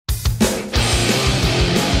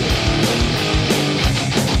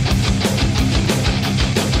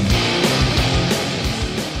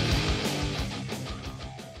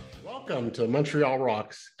welcome to Montreal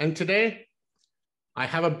Rocks. And today I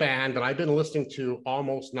have a band that I've been listening to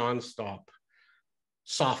almost nonstop,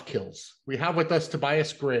 Soft Kills. We have with us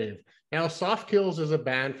Tobias Grave. Now, Soft Kills is a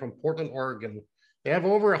band from Portland, Oregon. They have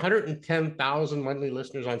over 110,000 monthly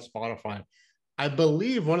listeners on Spotify. I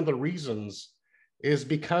believe one of the reasons is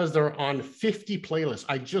because they're on 50 playlists.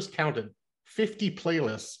 I just counted 50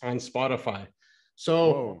 playlists on Spotify.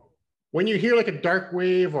 So Whoa. When you hear like a dark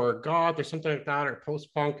wave or a goth or something like that, or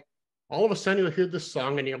post-punk, all of a sudden you'll hear this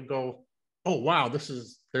song and you'll go, oh, wow,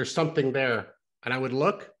 there's something there. And I would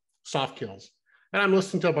look, Soft Kills. And I'm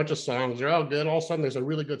listening to a bunch of songs. They're all good. All of a sudden there's a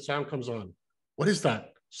really good sound comes on. What is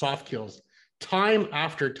that? Soft Kills. Time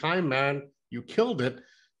after time, man, you killed it.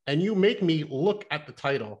 And you make me look at the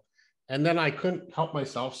title. And then I couldn't help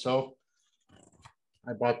myself. So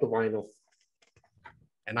I bought the vinyl.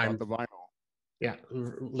 And I'm the vinyl. Yeah,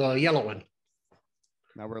 the yellow one.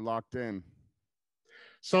 Now we're locked in.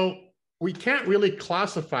 So we can't really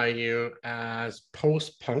classify you as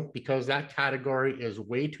post-punk because that category is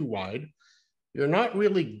way too wide. You're not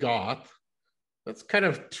really goth. That's kind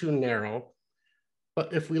of too narrow.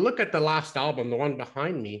 But if we look at the last album, the one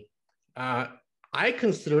behind me, I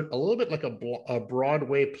consider it a little bit like a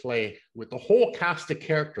Broadway play with the whole cast of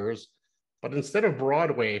characters, but instead of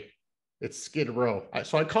Broadway, it's Skid Row.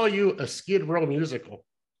 So I call you a Skid Row musical.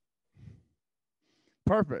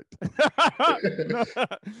 Perfect.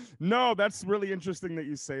 No, that's really interesting that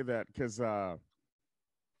you say that because I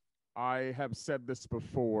have said this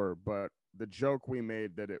before, but the joke we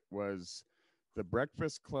made that it was the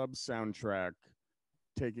Breakfast Club soundtrack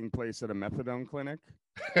taking place at a methadone clinic.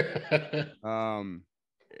 It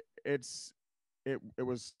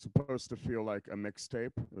was supposed to feel like a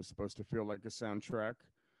mixtape. It was supposed to feel like a soundtrack.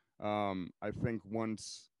 I think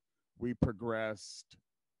once we progressed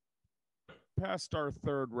past our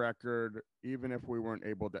third record, even if we weren't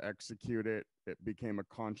able to execute it, it became a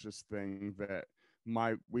conscious thing that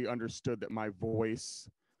we understood that my voice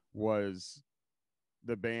was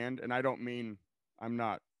the band. And I don't mean I'm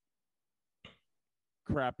not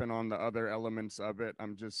crapping on the other elements of it.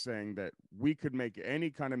 I'm just saying that we could make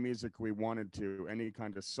any kind of music we wanted to, any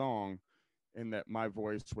kind of song, and that my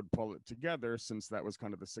voice would pull it together since that was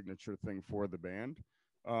kind of the signature thing for the band.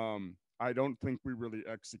 I don't think we really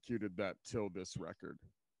executed that till this record.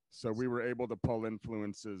 So we were able to pull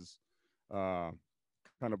influences kind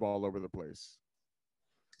of all over the place.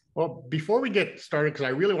 Well, before we get started, because I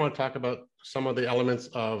really want to talk about some of the elements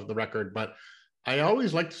of the record, but I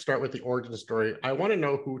always like to start with the origin story. I want to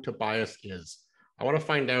know who Tobias is. I want to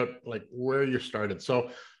find out like where you started.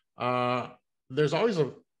 So there's always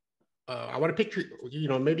I want to picture,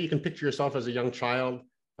 maybe you can picture yourself as a young child.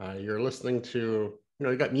 You're listening to,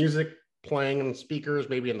 you got music playing on speakers,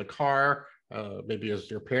 maybe in the car, maybe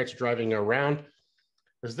as your parents are driving you around.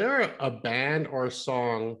 Is there a band or a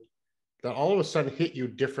song that all of a sudden hit you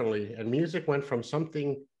differently and music went from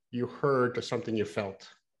something you heard to something you felt?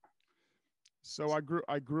 So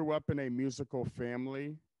I grew up in a musical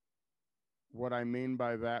family. What I mean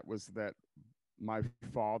by that was that my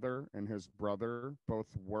father and his brother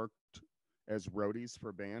both worked as roadies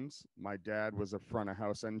for bands. My dad was a front of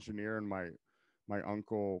house engineer and my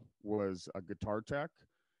uncle was a guitar tech.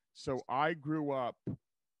 So I grew up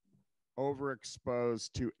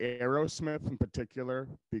overexposed to Aerosmith in particular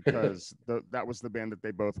because that was the band that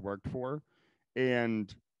they both worked for.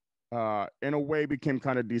 And in a way became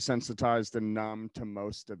kind of desensitized and numb to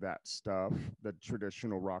most of that stuff, the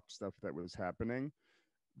traditional rock stuff that was happening.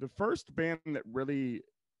 The first band that really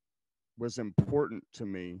was important to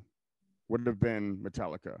me would have been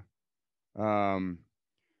Metallica.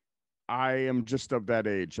 I am just of that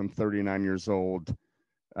age. I'm 39 years old.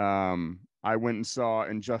 I went and saw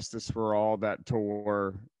Injustice for All, that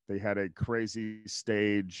tour. They had a crazy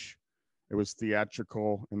stage. It was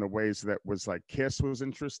theatrical in the ways that was like Kiss was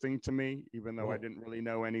interesting to me, even though I didn't really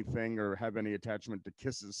know anything or have any attachment to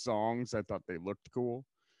Kiss's songs. I thought they looked cool.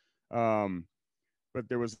 But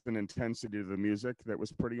there was an intensity to the music that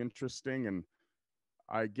was pretty interesting. And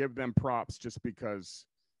I give them props just because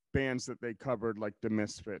bands that they covered, like the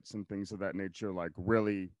Misfits and things of that nature, like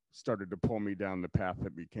really started to pull me down the path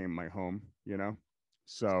that became my home,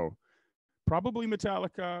 So probably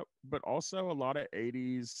Metallica, but also a lot of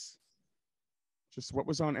 80s, just what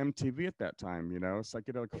was on MTV at that time,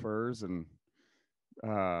 Psychedelic Furs and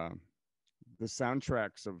the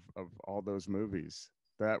soundtracks of all those movies.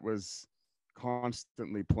 That was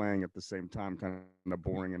constantly playing at the same time, kind of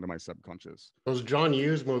boring into my subconscious. Those John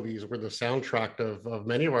Hughes movies were the soundtrack of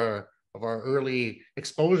many of our early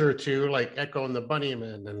exposure to, like Echo and the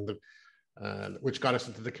Bunnymen, and which got us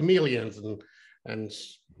into the Chameleons, and and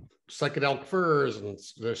Psychedelic Furs, and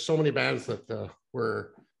there's so many bands that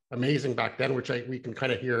were amazing back then, which we can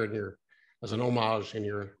kind of hear in your as an homage in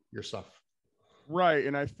your stuff. Right,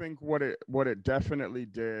 and I think what it definitely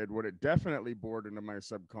did, what it definitely bored into my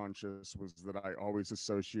subconscious was that I always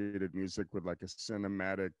associated music with like a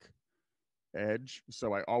cinematic edge.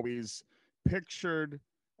 So I always pictured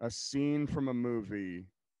a scene from a movie,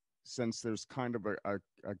 since there's kind of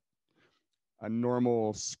a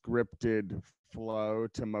normal scripted flow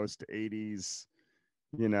to most 80s,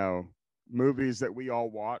 you know, movies that we all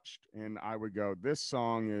watched, and I would go,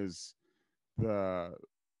 the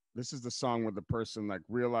this is the song where the person like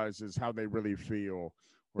realizes how they really feel,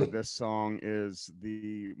 or this song is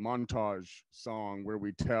the montage song where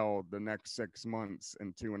we tell the next 6 months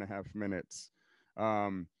in 2.5 minutes.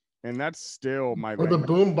 And that's still my Or the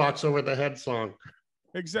language. boombox over the head song.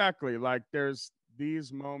 Exactly. Like there's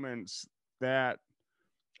these moments that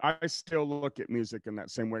I still look at music in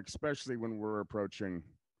that same way, especially when we're approaching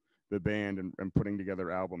the band and putting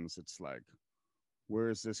together albums. It's like, where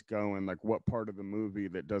is this going? Like, what part of the movie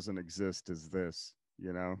that doesn't exist is this,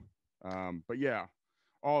 you know? But yeah,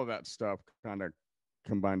 all of that stuff kind of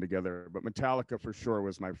combined together. But Metallica for sure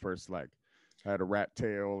was my first, like, I had a rat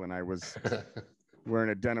tail and I was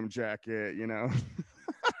wearing a denim jacket, you know?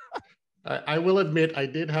 I will admit I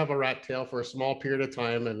did have a rat tail for a small period of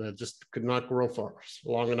time, and it just could not grow for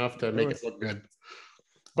long enough to make it look good.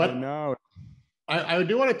 But I know. I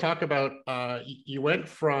do want to talk about you went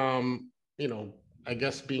from, I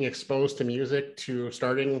guess being exposed to music to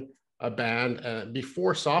starting a band.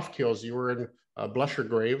 Before Soft Kills, you were in Blusher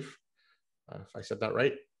Grave, if I said that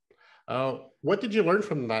right. What did you learn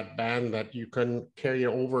from that band that you can carry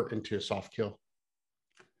over into Soft Kill?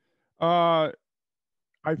 Uh,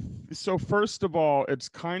 so first of all, it's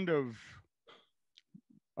kind of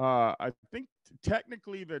I think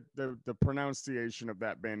technically the pronunciation of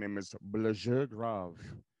that band name is Blusher Grave.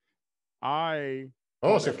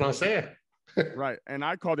 Oh, c'est français. Right, and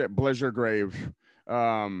I called it Blusher Grave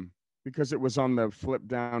because it was on the flip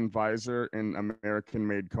down visor in American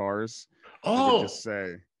made cars. Oh, it would just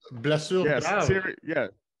say blessure grave.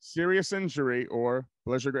 Serious injury or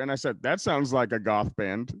Blusher Grave. And I said, that sounds like a goth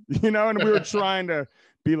band, you know, and we were trying to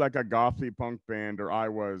be like a gothy punk band, or I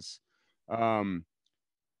was. The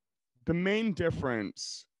main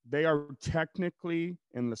difference, they are technically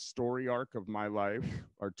in the story arc of my life,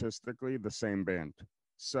 artistically, the same band.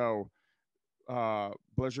 So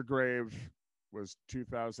Blusher Grave was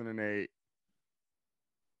 2008.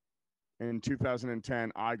 In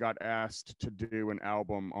 2010, I got asked to do an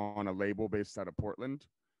album on a label based out of Portland.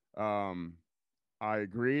 I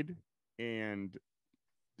agreed, and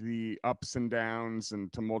the ups and downs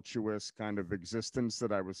and tumultuous kind of existence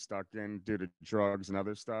that I was stuck in due to drugs and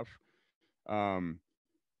other stuff,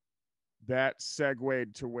 that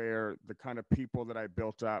segued to where the kind of people that I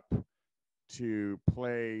built up to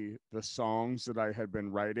play the songs that I had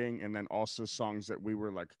been writing, and then also songs that we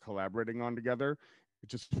were like collaborating on together, it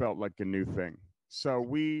just felt like a new thing. So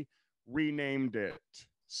we renamed it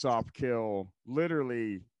Soft Kill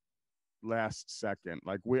literally last second.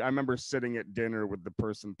 Like I remember sitting at dinner with the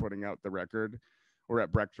person putting out the record, or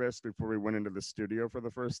at breakfast before we went into the studio for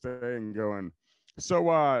the first day, and going,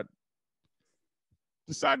 so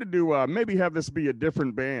decided to maybe have this be a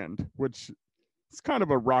different band, which it's kind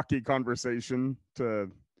of a rocky conversation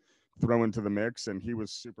to throw into the mix. And he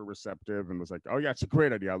was super receptive and was like, oh yeah, it's a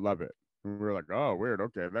great idea, I love it. And we were like, oh weird,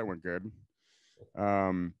 okay, that went good.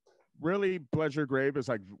 Really, Blusher Grave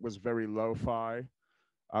was very lo-fi.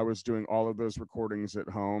 I was doing all of those recordings at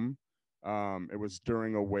home. It was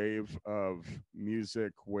during a wave of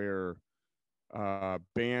music where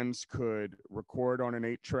bands could record on an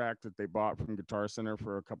 8-track that they bought from Guitar Center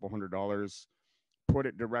for a couple $100, put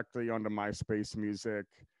it directly onto MySpace Music.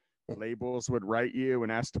 Labels would write you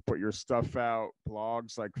and ask to put your stuff out.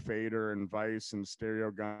 Blogs like Fader and Vice and Stereo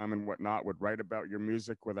Gum and whatnot would write about your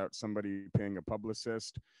music without somebody paying a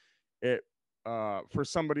publicist. It for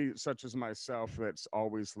somebody such as myself that's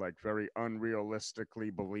always like very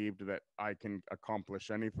unrealistically believed that I can accomplish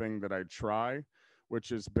anything that I try, which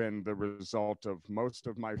has been the result of most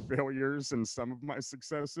of my failures and some of my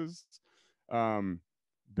successes.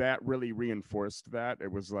 That really reinforced that. It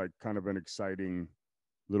was like kind of an exciting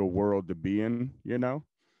little world to be in, you know?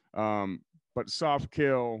 But Soft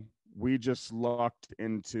Kill, we just lucked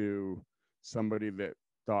into somebody that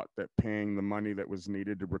thought that paying the money that was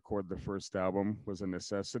needed to record the first album was a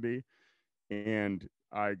necessity. And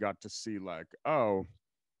I got to see like, oh,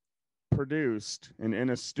 produced and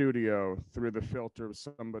in a studio through the filter of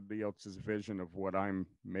somebody else's vision of what I'm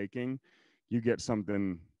making, you get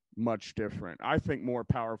something much different. I think more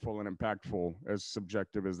powerful and impactful, as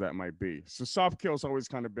subjective as that might be. So Soft Kill's always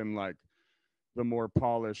kind of been like the more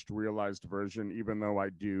polished, realized version, even though I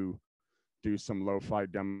do some lo-fi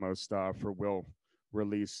demo stuff, or will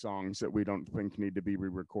release songs that we don't think need to be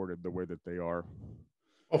re-recorded the way that they are.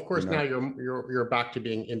 Of You course, know? now you're back to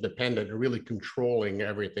being independent and really controlling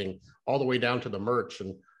everything, all the way down to the merch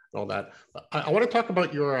and all that. I want to talk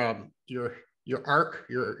about your arc,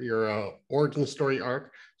 your origin story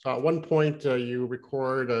arc. So at one point, you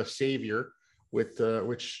record Savior, with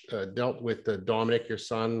which dealt with Dominic, your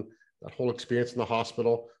son, that whole experience in the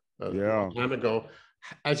hospital a long Yeah. time ago.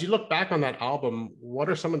 As you look back on that album, what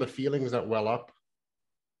are some of the feelings that well up?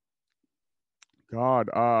 God,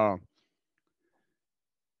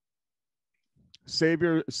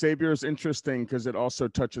 Savior is interesting because it also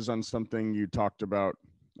touches on something you talked about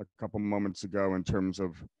a couple moments ago in terms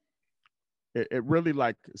of it really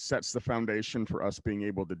like sets the foundation for us being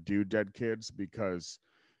able to do Dead Kids, because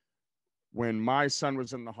when my son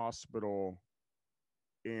was in the hospital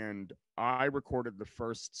and I wrote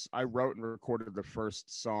and recorded the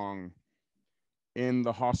first song in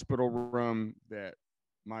the hospital room that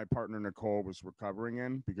my partner Nicole was recovering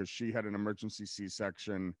in, because she had an emergency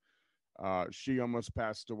C-section. She almost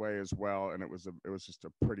passed away as well, and it was just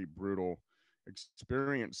a pretty brutal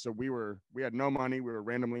experience. So we had no money. We were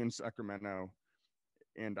randomly in Sacramento,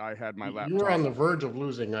 and I had my You were on laptop. the verge of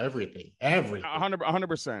losing everything, everything.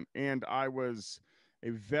 100%. And I was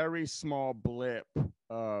a very small blip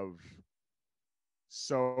of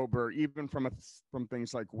sober, even from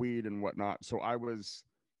things like weed and whatnot. So I was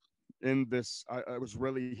in this. I was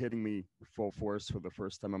really hitting me full force for the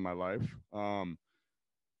first time in my life.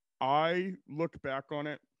 I look back on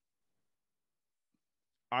it.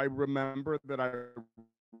 I remember that I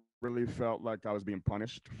really felt like I was being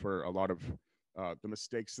punished for a lot of the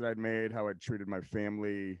mistakes that I'd made, how I'd treated my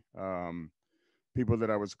family, people that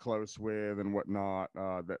I was close with, and whatnot.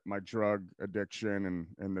 That my drug addiction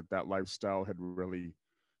and that lifestyle had really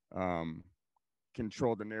um,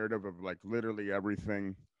 controlled the narrative of like literally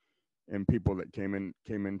everything and people that came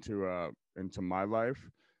into my life.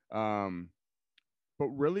 Um, but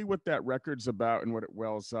really, what that record's about and what it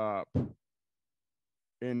wells up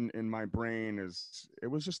in my brain is, it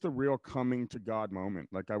was just a real coming to God moment.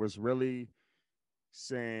 Like I was really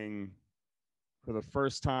saying, for the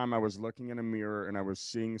first time, I was looking in a mirror and I was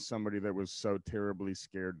seeing somebody that was so terribly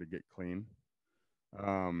scared to get clean.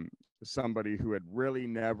 Um, Somebody who had really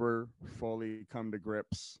never fully come to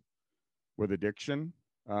grips with addiction.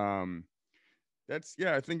 Um, that's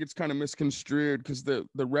yeah, I think it's kind of misconstrued because the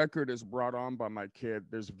record is brought on by my kid.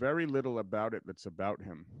 There's very little about it that's about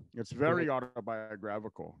him. It's very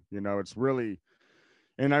autobiographical. It's really.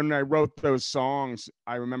 And when I wrote those songs,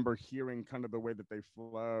 I remember hearing kind of the way that they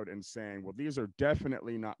flowed and saying, well, these are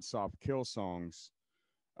definitely not Soft Kill songs.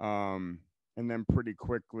 And then pretty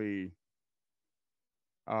quickly,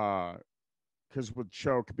 because with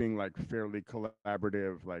Choke being like fairly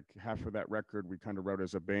collaborative, like half of that record we kind of wrote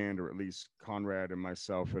as a band, or at least Conrad and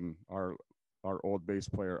myself and our old bass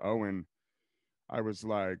player Owen. I was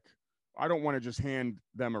like, I don't want to just hand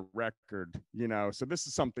them a record. So this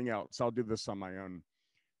is something else. I'll do this on my own.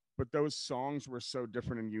 But those songs were so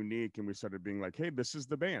different and unique, and we started being like, hey, this is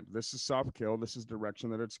the band. This is Soft Kill. This is the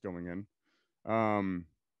direction that it's going in.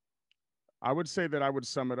 I would say that I would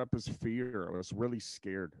sum it up as fear. I was really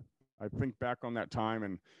scared. I think back on that time,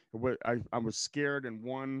 and I was scared in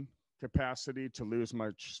one capacity, to lose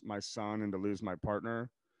my son and to lose my partner.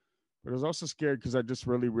 But I was also scared because I just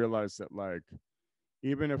really realized that, like,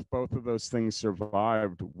 even if both of those things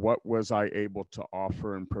survived, what was I able to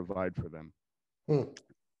offer and provide for them? Hmm.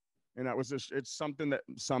 And that was just, it's something that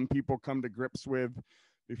some people come to grips with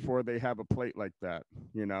before they have a plate like that.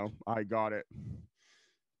 I got it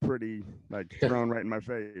pretty like thrown right in my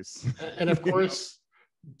face. And of course,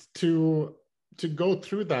 to go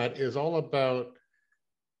through that is all about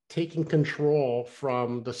taking control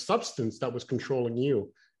from the substance that was controlling you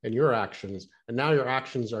and your actions, and now your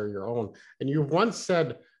actions are your own. And you once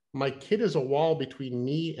said, my kid is a wall between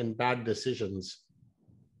me and bad decisions.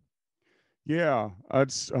 Yeah,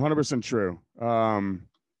 that's 100% true.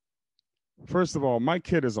 First of all, my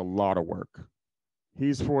kid is a lot of work.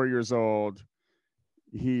 He's 4 years old.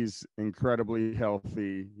 He's incredibly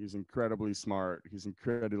healthy. He's incredibly smart. He's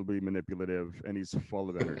incredibly manipulative, and he's full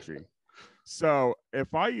of energy. So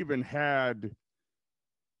if I even had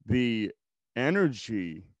the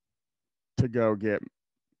energy to go get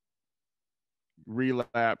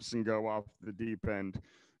relapse and go off the deep end,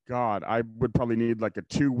 God, I would probably need like a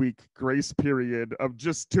 2-week grace period of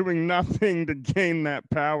just doing nothing to gain that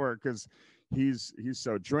power, because he's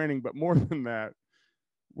so draining. But more than that,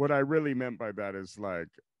 what I really meant by that is like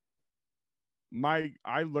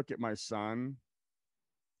I look at my son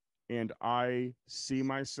and I see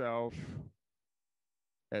myself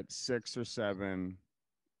at 6 or 7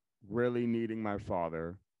 really needing my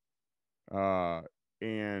father, uh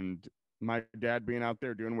and my dad being out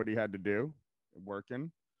there doing what he had to do,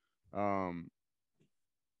 working. um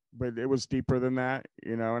but it was deeper than that,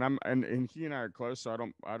 and and he and I are close, so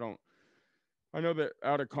I know that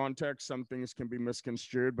out of context some things can be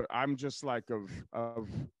misconstrued, but I'm just like of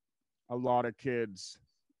a lot of kids.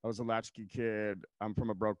 I was a latchkey kid. I'm from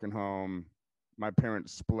a broken home. My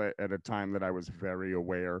parents split at a time that I was very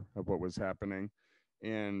aware of what was happening.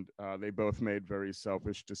 And they both made very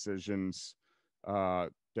selfish decisions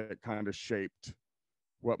that kind of shaped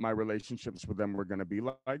what my relationships with them were going to be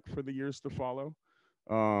like for the years to follow.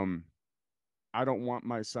 Um, I don't want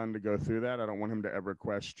my son to go through that. I don't want him to ever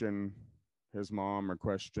question his mom or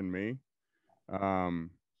question me. Um,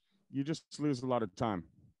 you just lose a lot of time,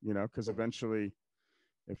 because eventually,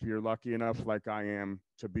 if you're lucky enough, like I am,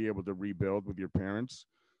 to be able to rebuild with your parents,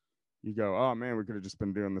 you go, oh man, we could have just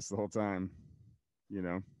been doing this the whole time, you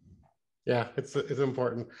know? Yeah, it's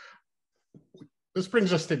important. This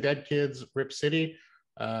brings us to Dead Kids, Rip City.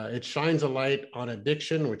 It shines a light on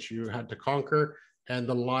addiction, which you had to conquer, and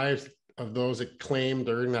the lives of those it claimed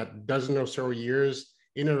during that dozen or so years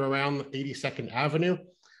in and around 82nd Avenue.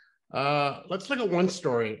 Let's look at one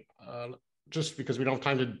story, just because we don't have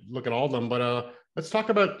time to look at all of them, but let's talk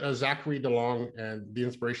about Zachary DeLong and the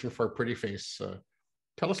inspiration for Pretty Face.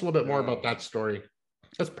 Tell us a little bit more about that story.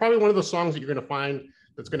 That's probably one of the songs that you're going to find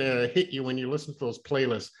that's going to hit you when you listen to those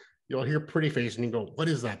playlists. You'll hear Pretty Face and you go, what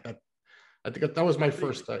is that? I think that was my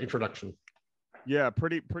first introduction. Yeah,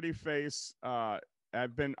 pretty face. I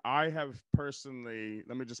have personally,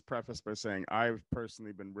 let me just preface by saying I've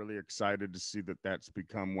personally been really excited to see that that's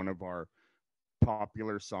become one of our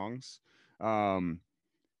popular songs. Um,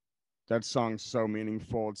 that song's so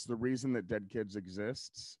meaningful. It's the reason that Dead Kids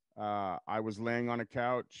exists. I was laying on a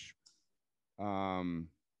couch. Um,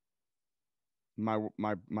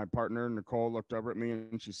 my partner Nicole looked over at me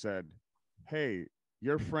and she said, "Hey,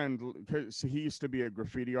 your friend, because he used to be a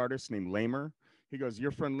graffiti artist named Lamer. He goes,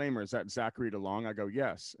 your friend Lamer, is that Zachary DeLong?" I go,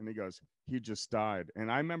 "Yes." And he goes, "He just died."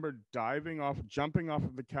 And I remember jumping off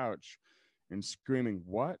of the couch and screaming,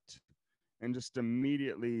 "What?" And just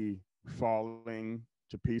immediately falling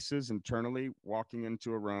to pieces internally, walking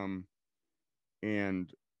into a room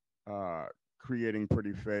and uh, creating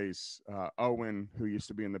Pretty Face. Owen, who used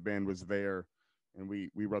to be in the band, was there, and we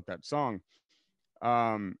wrote that song.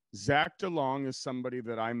 Zach DeLong is somebody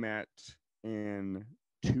that I met in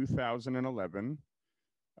 2011.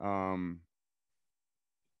 Um,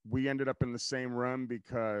 we ended up in the same room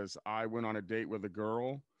because I went on a date with a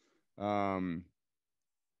girl, um,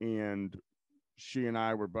 and she and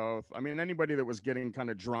I were both. I mean, anybody that was getting kind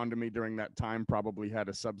of drawn to me during that time probably had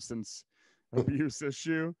a substance abuse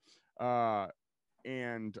issue. Uh,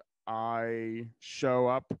 and I show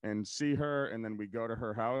up and see her, and then we go to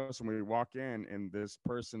her house and we walk in, and this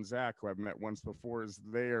person, Zach, who I've met once before, is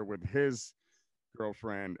there with his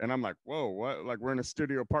girlfriend. And I'm like, whoa, what? Like, we're in a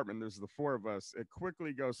studio apartment. There's the four of us. It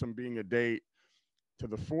quickly goes from being a date to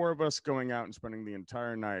the four of us going out and spending the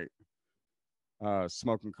entire night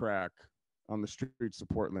smoking crack on the streets of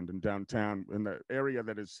Portland and downtown in the area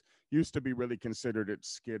that is used to be really considered at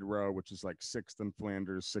Skid Row, which is like 6th and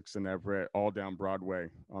Flanders, 6th and Everett, all down Broadway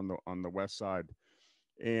on the west side.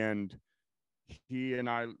 And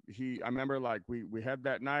I remember like we had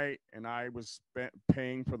that night, and I was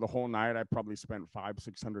paying for the whole night. I probably spent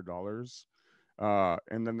 $500-600.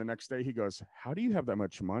 And then the next day he goes, "How do you have that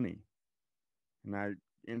much money?" And I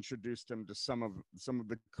introduced him to some of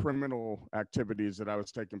the criminal activities that I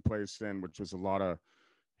was taking place in, which was a lot of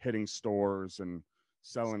hitting stores and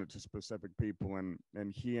selling it to specific people.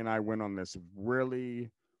 And he and I went on this it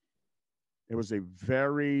was a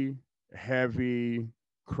very heavy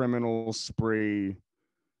criminal spree.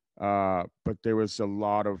 But there was a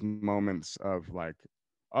lot of moments of like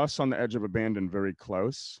us on the edge of abandon, very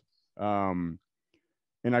close. Um,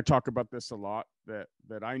 and I talk about this a lot, that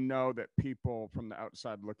I know that people from the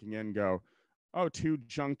outside looking in go, "Oh, two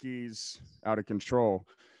junkies out of control."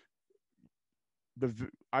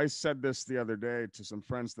 I said this the other day to some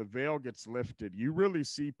friends. The veil gets lifted. You really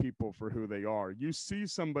see people for who they are. You see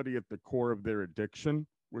somebody at the core of their addiction,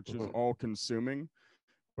 which is all consuming.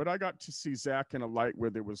 But I got to see Zach in a light where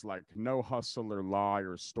there was like no hustle or lie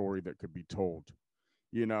or story that could be told.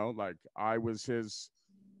 Like I was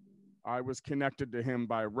connected to him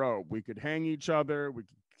by rope. We could hang each other. We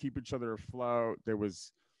could keep each other afloat. There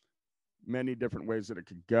was many different ways that it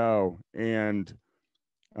could go. And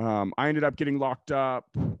I ended up getting locked up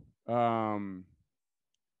um,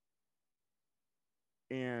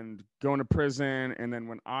 and going to prison. And then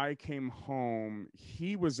when I came home,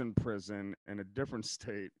 he was in prison in a different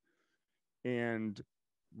state. And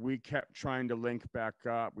we kept trying to link back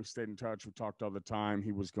up. We stayed in touch. We talked all the time.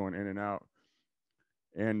 He was going in and out.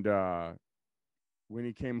 And when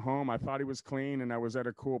he came home, I thought he was clean. And I was at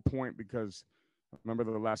a cool point because I remember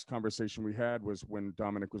the last conversation we had was when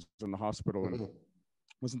Dominic was in the hospital. And it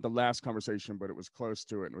wasn't the last conversation, but it was close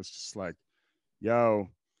to it. And it was just like, yo,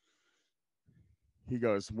 he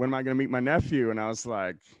goes, when am I going to meet my nephew? And I was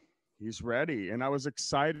like, he's ready. And I was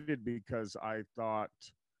excited because I thought,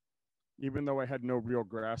 even though I had no real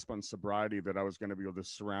grasp on sobriety, that I was going to be able to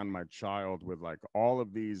surround my child with like all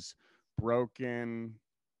of these broken,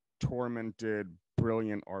 tormented,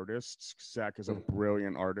 brilliant artists. Zach is a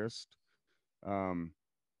brilliant artist, and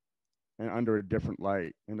under a different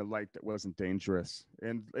light, in a light that wasn't dangerous.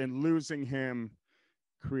 And losing him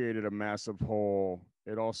created a massive hole.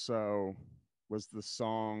 It also was the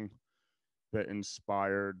song that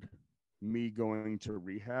inspired me going to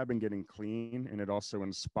rehab and getting clean, and it also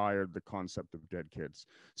inspired the concept of Dead Kids.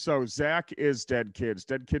 So Zach is Dead Kids.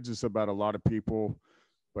 Dead Kids is about a lot of people,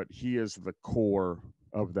 but he is the core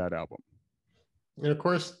of that album. And of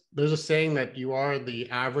course, there's a saying that you are the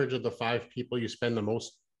average of the 5 people you spend the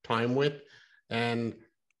most time with, and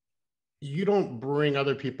you don't bring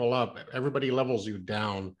other people up. Everybody levels you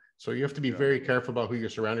down. So you have to be very careful about who you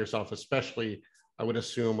surround yourself, especially I would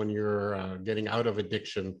assume when you're getting out of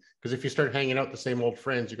addiction, because if you start hanging out with the same old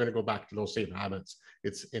friends, you're going to go back to those same habits.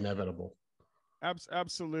 It's inevitable.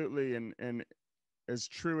 Absolutely. And as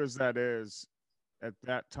true as that is, at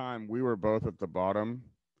that time, we were both at the bottom,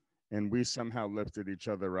 and we somehow lifted each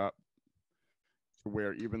other up to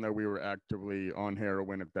where, even though we were actively on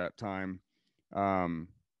heroin at that time, um,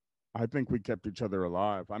 I think we kept each other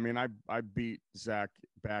alive. I mean, I beat Zach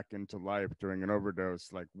back into life during an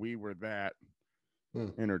overdose. Like, we were that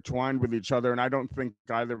intertwined with each other. And I don't think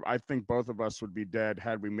I think both of us would be dead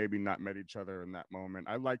had we maybe not met each other in that moment.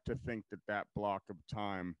 I like to think that that block of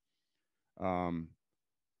time,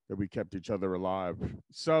 that we kept each other alive.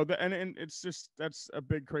 So and it's just, that's a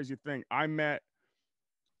big crazy thing. I met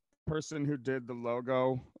the person who did the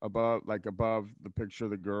logo above the picture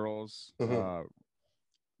of the girls.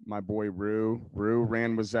 My boy Rue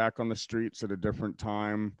ran with Zach on the streets at a different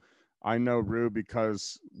time. I know Rue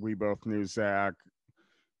because we both knew Zach.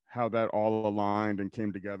 How that all aligned and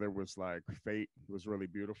came together was like fate. It was really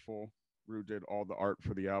beautiful. Rue did all the art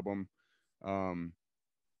for the album. Um,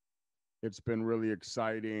 it's been really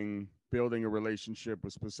exciting building a relationship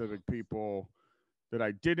with specific people that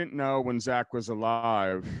I didn't know when Zach was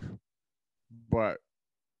alive, but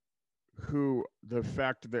who, the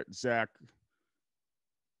fact that Zach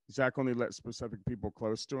only let specific people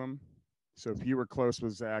close to him. So if you were close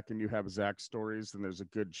with Zach and you have Zach stories, then there's a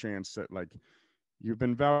good chance that like you've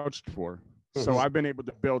been vouched for. So I've been able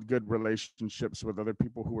to build good relationships with other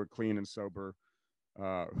people who were clean and sober,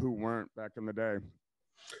 who weren't back in the day,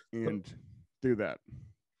 and do that.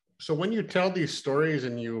 So when you tell these stories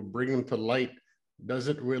and you bring them to light, does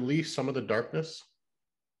it release some of the darkness?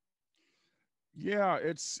 Yeah,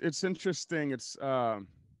 it's interesting. It's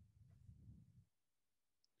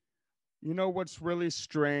you know, what's really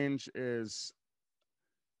strange is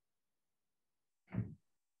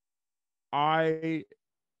I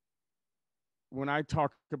when I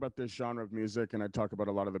talk about this genre of music and I talk about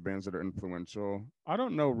a lot of the bands that are influential, I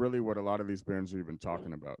don't know really what a lot of these bands are even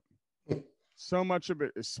talking about. So much of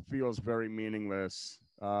it feels very meaningless.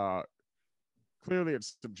 Clearly,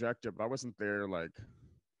 it's subjective. I wasn't there, like,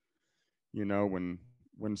 you know, when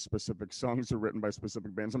specific songs are written by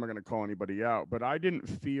specific bands. I'm not going to call anybody out, but I didn't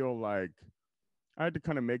feel like I had to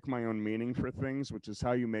kind of make my own meaning for things, which is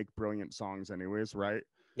how you make brilliant songs, anyways, right?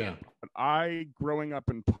 Yeah. But growing up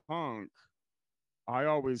in punk, I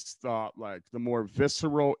always thought like the more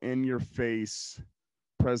visceral, in your face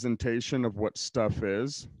presentation of what stuff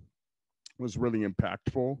is was really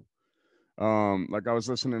impactful. Like I was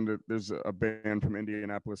listening to, there's a band from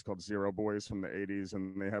Indianapolis called Zero Boys from the 80s,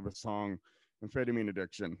 and they have a song, Amphetamine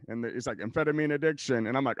Addiction. And it's like amphetamine addiction.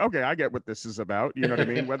 And I'm like, okay, I get what this is about. You know what I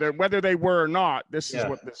mean? Whether they were or not, this is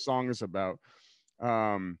what this song is about.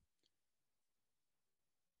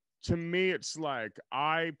 To me, it's like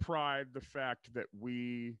I pride the fact that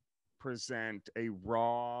we present a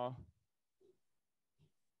raw,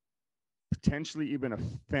 potentially even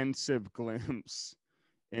offensive glimpse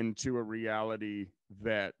into a reality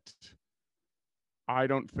that I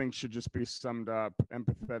don't think should just be summed up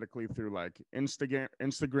empathetically through like Instagram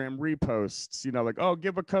reposts, you know, like, oh,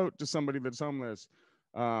 give a coat to somebody that's homeless,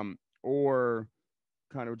 or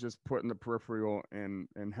kind of just put in the peripheral and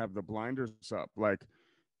have the blinders up. Like,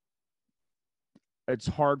 it's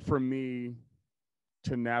hard for me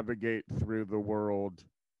to navigate through the world,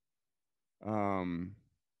 um,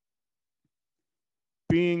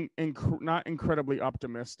 being not incredibly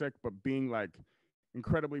optimistic, but being like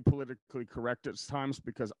incredibly politically correct at times,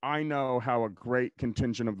 because I know how a great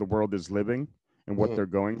contingent of the world is living and what they're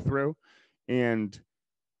going through. And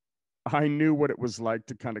I knew what it was like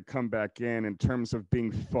to kind of come back in terms of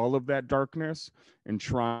being full of that darkness and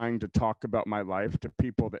trying to talk about my life to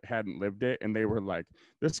people that hadn't lived it. And they were like,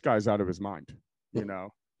 this guy's out of his mind, you know,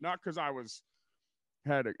 not because I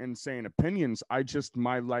had insane opinions.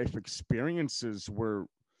 My life experiences were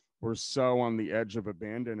so on the edge of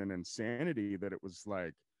abandon and insanity that it was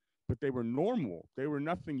like, but they were normal. They were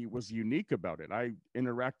nothing was unique about it. I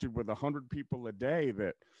interacted with 100 people a day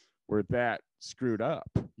that were that screwed up,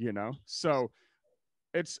 you know? So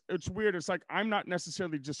it's weird. It's like, I'm not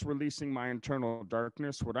necessarily just releasing my internal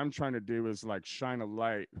darkness. What I'm trying to do is like shine a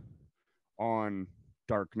light on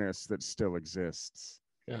darkness that still exists.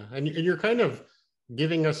 Yeah, and you're kind of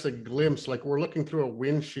giving us a glimpse, like we're looking through a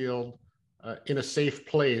windshield in a safe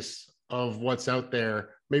place of what's out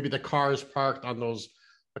there. Maybe the cars parked on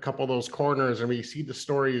a couple of those corners, and we see the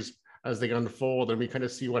stories as they unfold, and we kind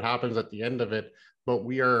of see what happens at the end of it. But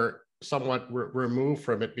we are somewhat removed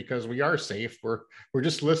from it because we are safe. We're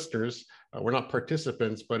just listeners. We're not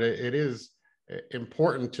participants, but it is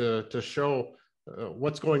important to show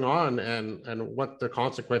what's going on and what the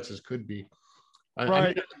consequences could be. Right. I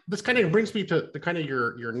mean, this kind of brings me to the kind of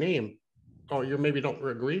your name. Oh, you maybe don't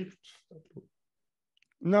agree?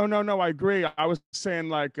 No, I agree. I was saying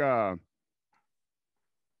like,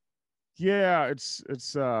 yeah, it's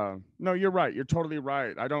no, you're right. You're totally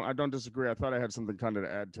right. I don't disagree. I thought I had something kind of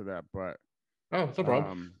to add to that, but Oh, no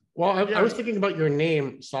problem. Well, I was thinking about your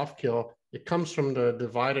name, Soft Kill. It comes from the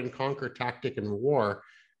divide and conquer tactic in war.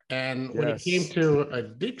 And when it came to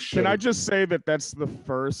addiction, can I just say that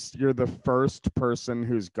you're the first person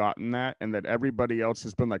who's gotten that, and that everybody else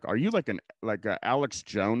has been like, are you like a Alex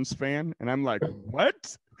Jones fan? And I'm like,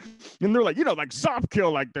 what? And they're like, like Soft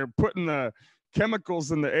Kill, like they're putting the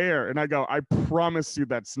chemicals in the air. And I go, I promise you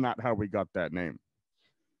that's not how we got that name.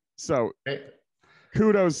 So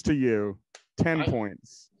kudos to you. 10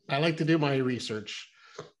 points. I like to do my research.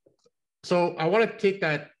 So I want to take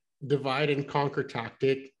that divide and conquer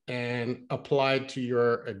tactic and apply it to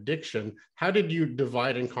your addiction. How did you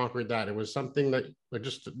divide and conquer that? It was something that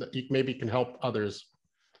you maybe can help others.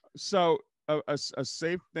 So a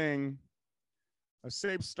safe thing, a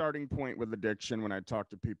safe starting point with addiction when I talk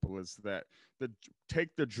to people is that take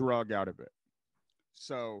the drug out of it.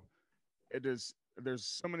 So there's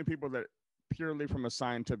so many people that purely from a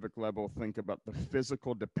scientific level think about the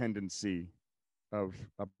physical dependency of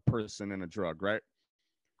a person in a drug, right?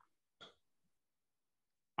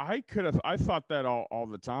 I thought that all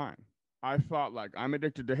the time. I thought like, I'm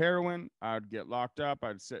addicted to heroin. I'd get locked up.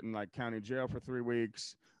 I'd sit in like county jail for 3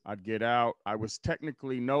 weeks. I'd get out. I was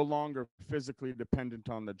technically no longer physically dependent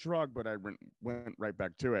on the drug, but I went right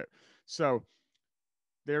back to it. So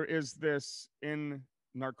there is this in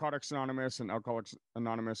Narcotics Anonymous and Alcoholics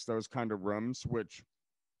Anonymous, those kind of rooms, which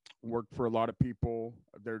work for a lot of people.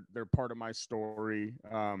 They're part of my story.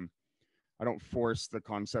 I don't force the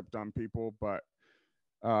concept on people, but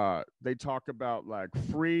they talk about like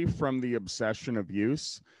free from the obsession of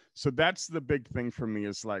use. So that's the big thing for me,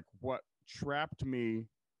 is like what trapped me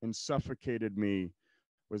and suffocated me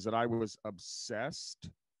was that I was obsessed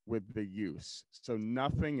with the use. So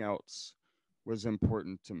nothing else was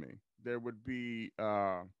important to me. There would be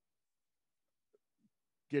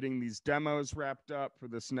getting these demos wrapped up for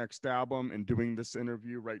this next album and doing this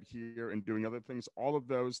interview right here and doing other things. All of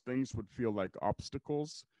those things would feel like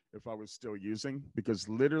obstacles if I was still using, because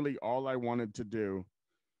literally all I wanted to do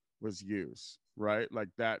was use, right? Like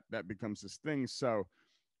that becomes this thing. So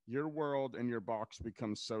your world and your box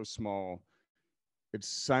becomes so small. It's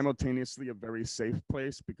simultaneously a very safe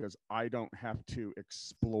place because I don't have to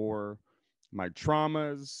explore my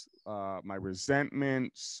traumas, my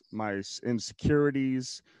resentments, my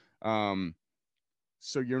insecurities.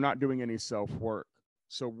 So you're not doing any self-work.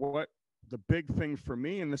 So what the big thing for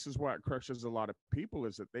me, and this is what crushes a lot of people,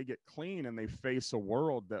 is that they get clean and they face a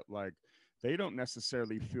world that like they don't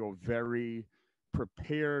necessarily feel very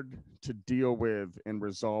prepared to deal with and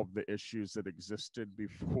resolve the issues that existed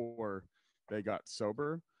before they got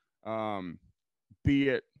sober. Be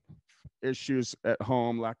it issues at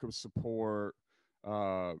home, lack of support,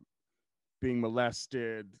 being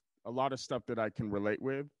molested, a lot of stuff that I can relate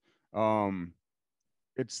with.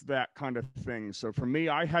 It's that kind of thing. So for me,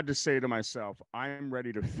 I had to say to myself, I am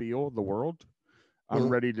ready to feel the world. I'm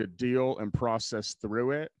ready to deal and process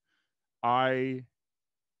through it. I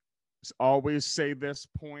always say this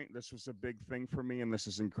point. This was a big thing for me, and this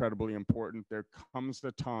is incredibly important. There comes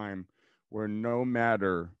the time where no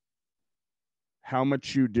matter how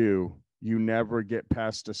much you do, you never get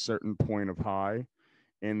past a certain point of high,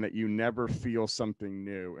 and that you never feel something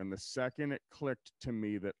new. And the second it clicked to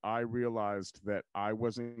me that I realized that I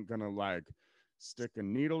wasn't going to like stick a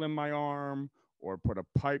needle in my arm or put a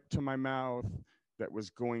pipe to my mouth that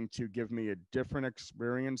was going to give me a different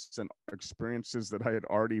experience than experiences that I had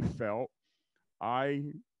already felt, I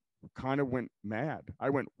kind of went mad.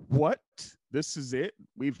 I went, what? This is it?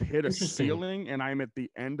 We've hit a ceiling and I'm at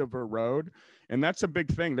the end of a road. And that's a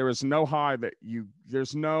big thing. There is no high that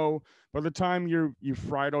there's no, by the time you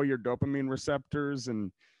fried all your dopamine receptors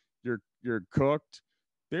and you're cooked,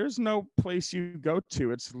 there's no place you go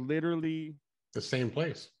to. It's literally the same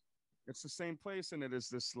place. It's the same place. And it is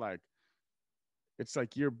this like, it's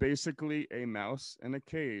like you're basically a mouse in a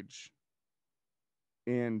cage,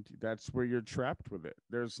 and that's where you're trapped with it.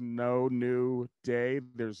 There's no new day.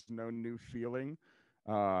 There's no new feeling.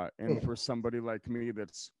 And for somebody like me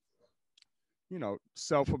that's,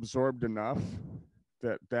 self-absorbed enough,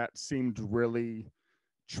 that seemed really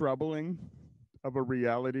troubling of a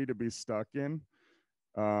reality to be stuck in.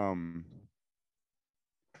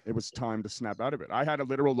 It was time to snap out of it. I had a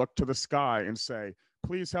literal look to the sky and say,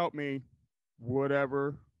 please help me.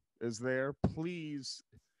 Whatever is there, please.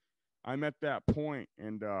 I'm at that point,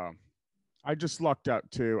 and I just lucked out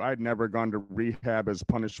too. I'd never gone to rehab as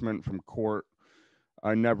punishment from court.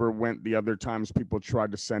 I never went the other times people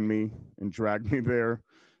tried to send me and drag me there.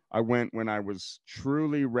 I went when I was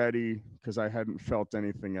truly ready because I hadn't felt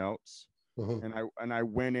anything else. And I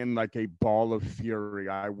went in like a ball of fury.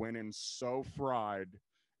 I went in so fried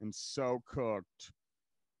and so cooked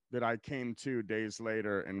that I came to days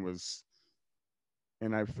later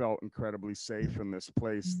and I felt incredibly safe in this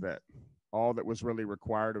place that all that was really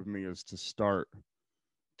required of me is to start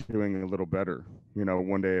doing a little better,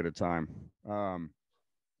 one day at a time.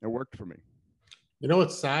 It worked for me.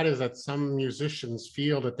 What's sad is that some musicians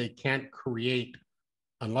feel that they can't create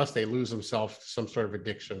unless they lose themselves to some sort of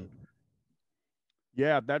addiction.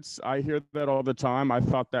 Yeah, I hear that all the time. I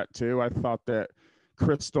thought that too. I thought that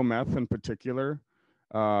crystal meth in particular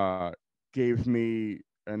gave me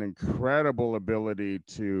an incredible ability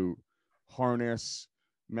to harness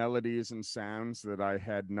melodies and sounds that I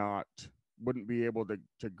wouldn't be able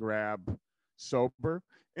to grab sober.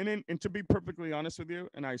 And to be perfectly honest with you,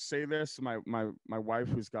 and I say this, my wife,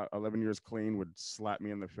 who's got 11 years clean, would slap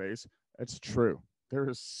me in the face. It's true. There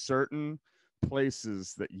are certain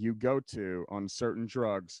places that you go to on certain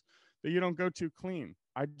drugs that you don't go to clean.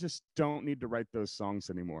 I just don't need to write those songs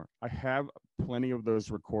anymore. I have plenty of those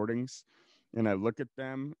recordings, and I look at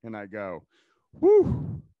them and I go,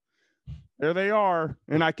 whoo, there they are.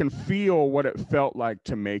 And I can feel what it felt like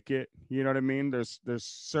to make it. You know what I mean? There's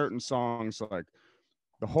certain songs like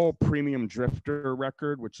the whole Premium Drifter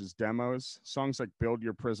record, which is demos, songs like Build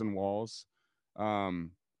Your Prison Walls,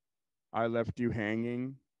 I Left You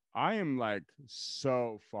Hanging. I am like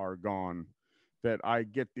so far gone that I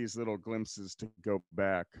get these little glimpses to go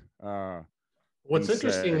back. What's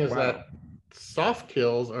interesting is wow. that Soft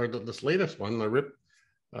Kills, or this latest one, the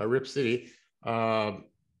Rip City,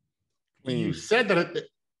 you said that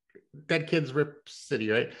Dead Kids Rip City,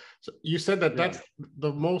 right? So you said that that's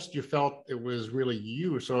the most you felt it was really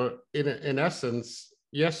you. So in essence,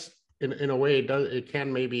 yes, in a way, it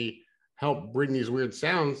can maybe help bring these weird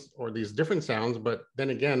sounds or these different sounds, but then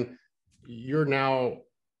again, you're now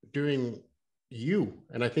doing you,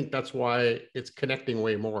 and I think that's why it's connecting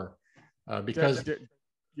way more. Because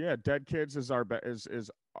Dead Kids is our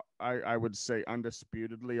I would say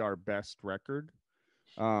undisputedly our best record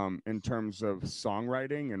in terms of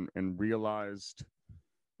songwriting and realized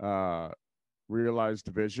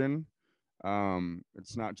vision.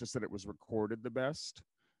 It's not just that it was recorded the best.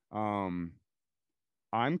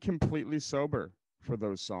 I'm completely sober for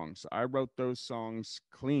those songs. I wrote those songs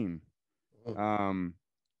clean.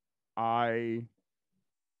 I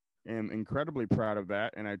am incredibly proud of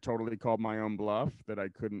that, and I totally called my own bluff that I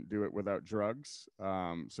couldn't do it without drugs.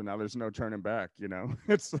 So now there's no turning back,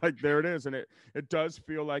 It's like, there it is, and it does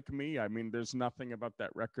feel like me. I mean, there's nothing about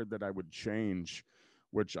that record that I would change,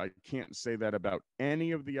 which I can't say that about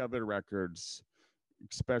any of the other records,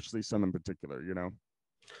 especially some in particular,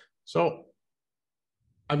 So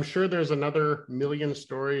I'm sure there's another million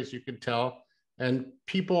stories you could tell, and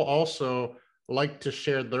people also like to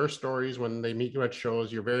share their stories when they meet you at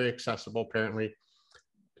shows. You're very accessible, apparently.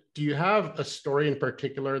 Do you have a story in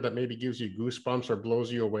particular that maybe gives you goosebumps or blows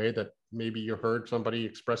you away that maybe you heard somebody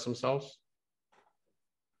express themselves?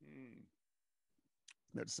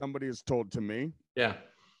 that somebody has told to me. Yeah.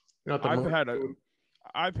 You know, the I've Marine had food.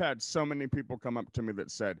 I've had so many people come up to me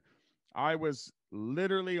that said, I was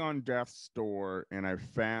literally on death's door and I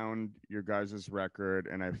found your guys' record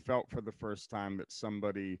and I felt for the first time that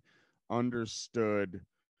somebody understood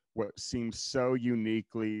what seems so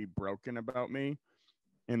uniquely broken about me,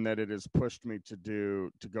 and that it has pushed me to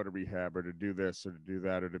go to rehab or to do this or to do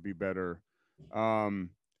that or to be better. Um,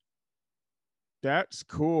 that's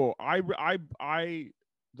cool.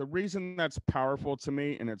 The reason that's powerful to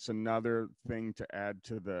me, and it's another thing to add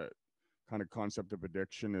to the kind of concept of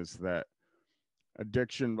addiction, is that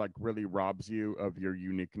addiction like really robs you of your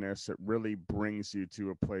uniqueness. It really brings you to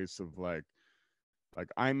a place of like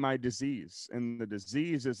I'm my disease, and the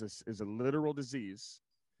disease is a literal disease.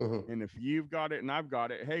 Mhm. And if you've got it and I've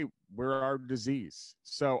got it, hey, we're our disease.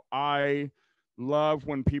 So I love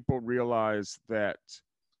when people realize that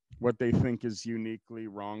what they think is uniquely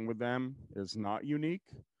wrong with them is not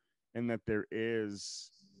unique, and that there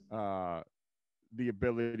is uh, the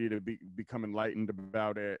ability to become enlightened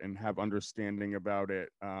about it and have understanding about it,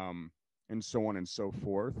 and so on and so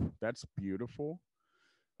forth. That's beautiful.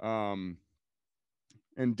 Um,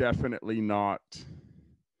 and definitely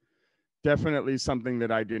something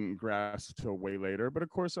that I didn't grasp till way later. But of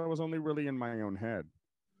course, I was only really in my own head.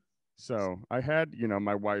 So I had,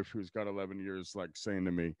 my wife, who's got 11 years, like saying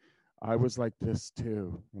to me, I was like this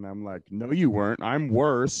too. And I'm like, no, you weren't. I'm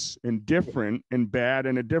worse and different and bad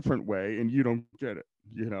in a different way. And you don't get it.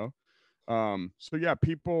 So yeah,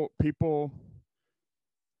 people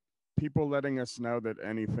letting us know that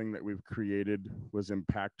anything that we've created was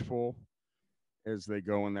impactful as they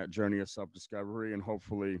go on that journey of self-discovery and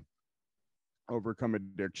hopefully overcome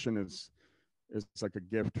addiction is like a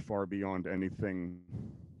gift far beyond anything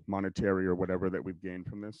monetary or whatever that we've gained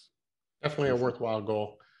from this. Definitely a worthwhile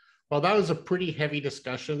goal. Well, that was a pretty heavy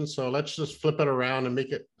discussion. So let's just flip it around and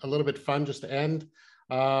make it a little bit fun just to end.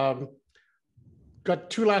 Um, got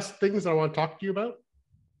two last things that I want to talk to you about.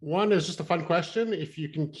 One is just a fun question. If you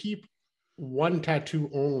can keep one tattoo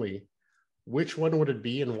only, which one would it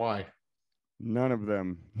be and why? None of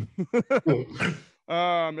them.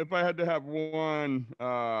 If I had to have one,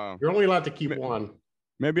 You're only allowed to keep one.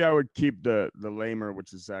 maybe I would keep the lamer,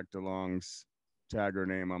 which is Zach DeLong's tagger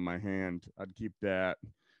name on my hand. I'd keep that.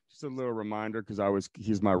 Just a little reminder because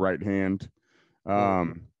he's my right hand.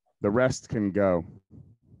 The rest can go.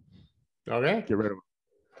 Okay. Get rid of them.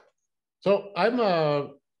 So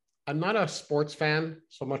I'm not a sports fan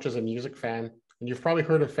so much as a music fan. And you've probably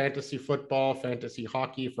heard of fantasy football, fantasy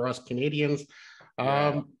hockey for us Canadians.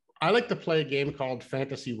 Yeah. I like to play a game called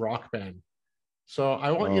Fantasy Rock Band. So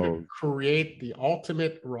I want you to Oh, create the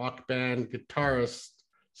ultimate rock band guitarist,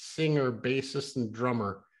 singer, bassist, and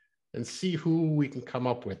drummer and see who we can come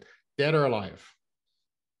up with, dead or alive.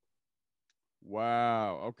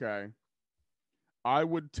 wow. Okay. I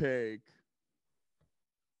would take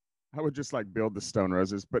I would just like build the Stone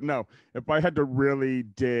Roses. But no, if I had to really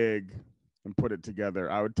dig and put it together,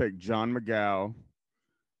 I would take John McGow.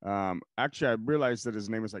 Actually, I realized that his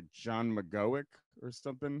name is like John McGowick or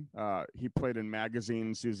something. He played in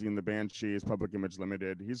Magazine, Susie and the Banshees, Public Image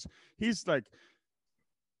Limited. He's like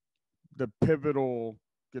the pivotal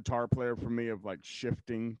guitar player for me of like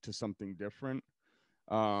shifting to something different.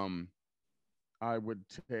 Um, I would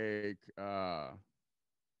take I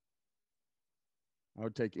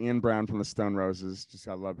would take Ian Brown from the Stone Roses. Just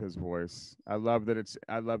I love his voice. I love that it's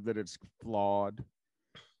flawed,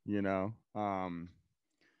 you know. I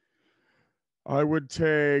would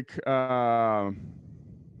take God,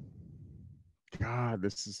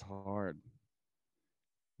 this is hard.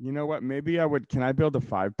 You know what? Maybe I would can I build a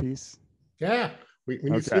 5-piece? Yeah, we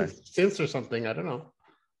need Okay. synths or something. I don't know.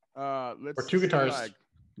 Or Let's two do guitars.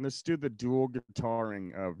 let's do the dual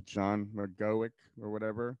guitaring of John McGowick or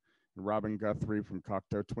whatever and Robin Guthrie from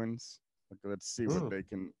Cocteau Twins. Like, let's see what they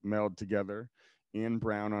can meld together. Ian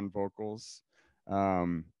Brown on vocals,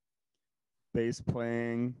 um, bass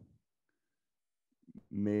playing,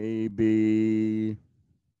 maybe.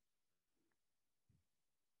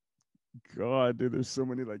 God, dude, there's so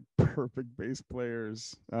many like perfect bass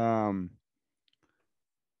players.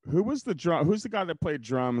 Who's the guy that played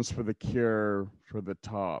drums for The Cure for the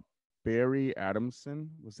Top? Barry Adamson,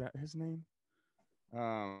 was that his name?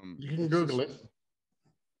 You can Google it.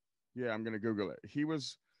 Yeah, I'm gonna Google it. He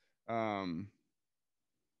was, um,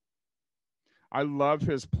 I love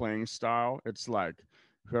his playing style. It's like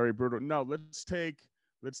very brutal. No, let's take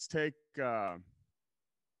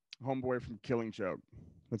homeboy from Killing Joke.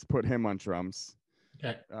 Let's put him on drums.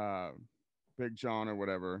 Okay. Big John or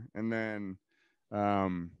whatever, and then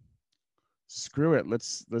um, screw it.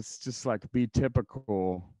 Let's just like be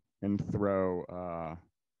typical. and throw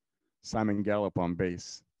Simon Gallup on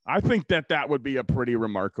bass. I think that would be a pretty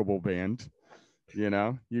remarkable band.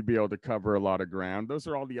 You'd be able to cover a lot of ground. Those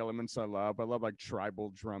are all the elements I love. I love like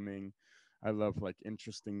tribal drumming. I love like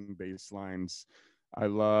interesting bass lines. I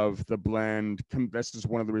love the blend. This is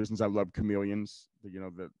one of the reasons I love Chameleons.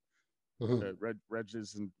 The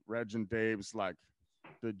Reg and Dave's like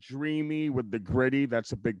the dreamy with the gritty.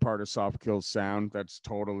 That's a big part of Softkill's sound. That's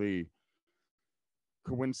totally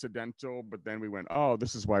coincidental. But then we went, oh,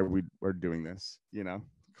 this is why we're doing this.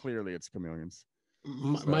 Clearly it's Chameleons.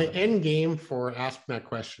 My end game for asking that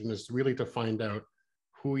question is really to find out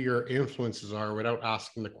who your influences are without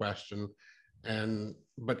asking the question,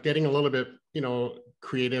 but getting a little bit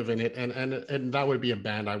creative in it, and that would be a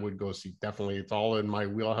band I would go see. Definitely, it's all in my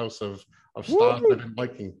wheelhouse of stuff I've been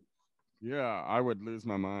liking. Yeah, I would lose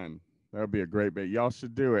my mind. That would be a great bit. Y'all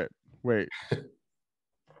should do it. Wait.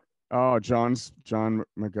 Oh, John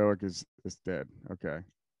McGowick is dead. Okay.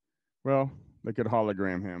 Well, they could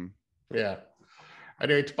hologram him. Yeah.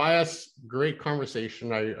 Anyway, Tobias, great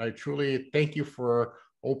conversation. I truly thank you for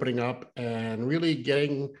opening up and really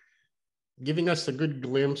giving us a good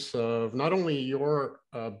glimpse of not only your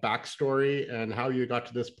backstory and how you got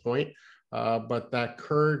to this point, but that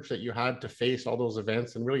courage that you had to face all those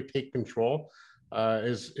events and really take control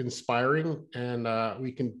is inspiring. And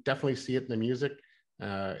we can definitely see it in the music.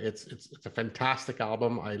 It's a fantastic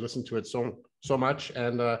album. I listened to it so much,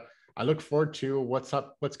 and I look forward to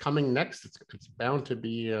what's coming next. It's bound to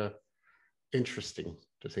be interesting,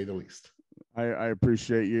 to say the least. I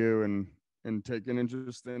appreciate you and taking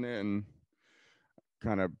interest in it and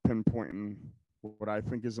kind of pinpointing what I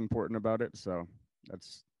think is important about it. So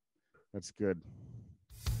that's good.